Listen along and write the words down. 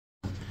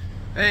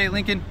Hey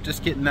Lincoln,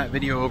 just getting that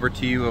video over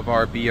to you of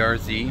our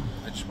BRZ.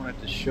 I just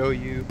wanted to show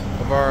you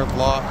of our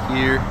lot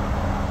here.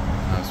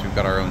 So we've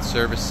got our own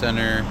service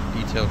center,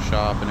 detail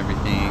shop and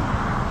everything.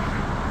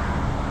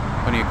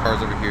 Plenty of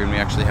cars over here, and we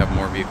actually have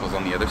more vehicles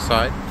on the other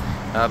side.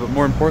 But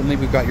more importantly,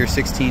 we've got your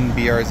 16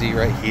 BRZ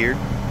right here.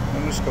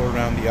 I'm just go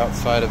around the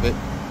outside of it.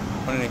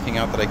 Point anything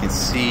out that I can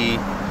see.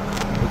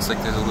 Looks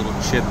like there's a little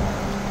chip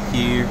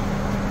here.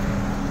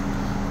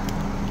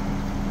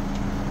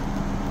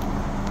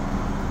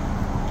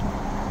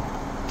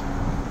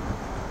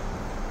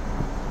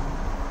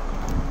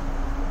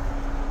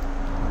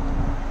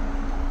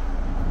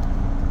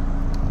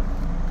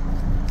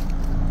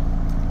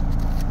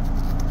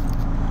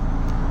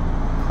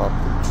 Pop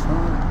the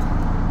trunk.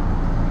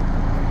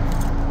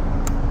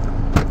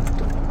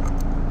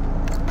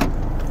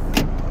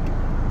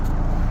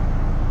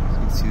 So you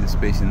can see the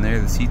space in there.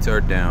 The seats are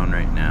down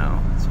right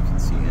now, so you can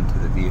see into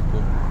the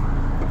vehicle.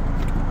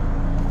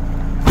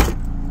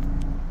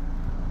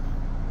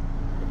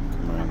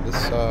 Come around this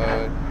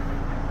side.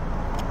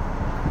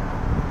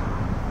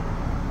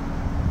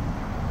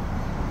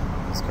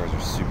 These cars are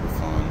super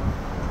fun.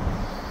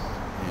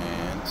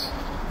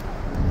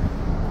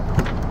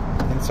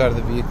 Inside of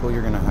the vehicle,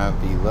 you're going to have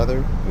the leather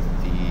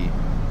with the,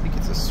 I think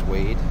it's a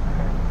suede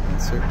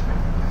insert.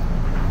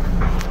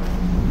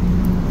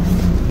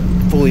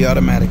 Fully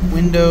automatic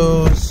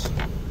windows.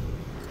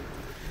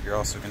 You're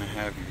also going to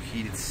have your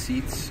heated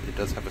seats. It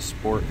does have a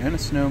sport and a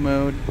snow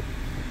mode.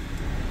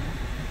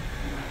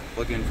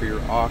 Plug in for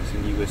your aux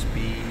and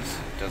USBs.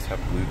 It does have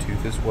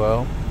Bluetooth as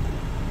well.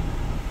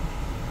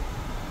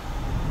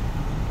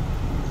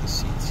 The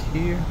seats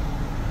here.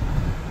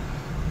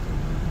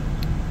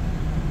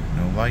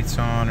 Lights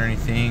on or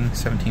anything.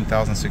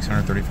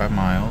 17,635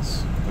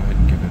 miles. Go ahead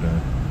and give it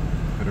a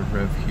bit of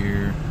rev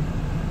here.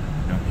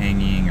 No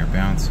hanging or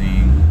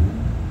bouncing.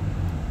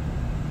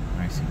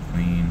 Nice and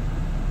clean,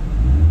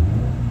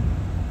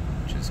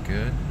 which is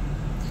good.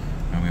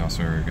 And we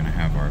also are going to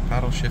have our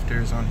paddle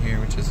shifters on here,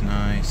 which is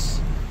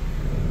nice.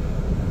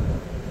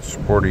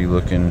 Sporty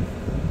looking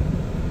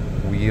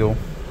wheel.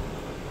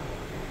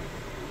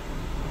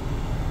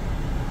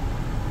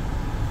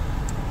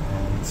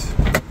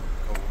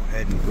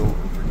 And go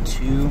over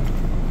to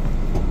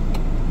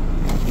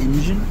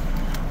engine.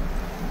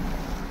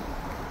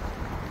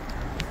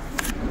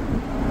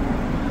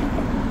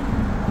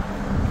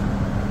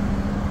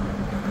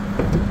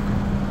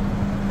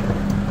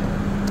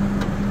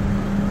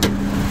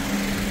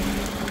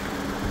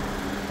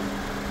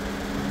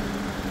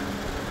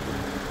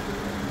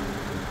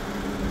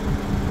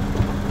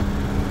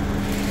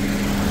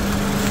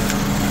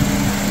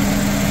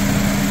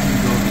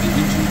 Go over the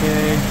engine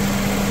bay.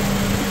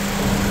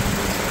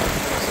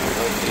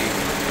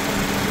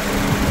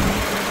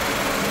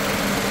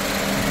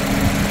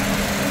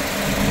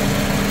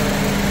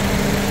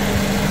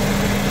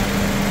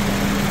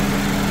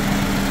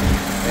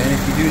 And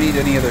if you do need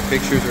any other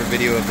pictures or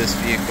video of this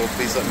vehicle,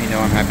 please let me know.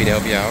 I'm happy to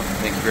help you out.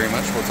 Thank you very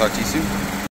much. We'll talk to you soon.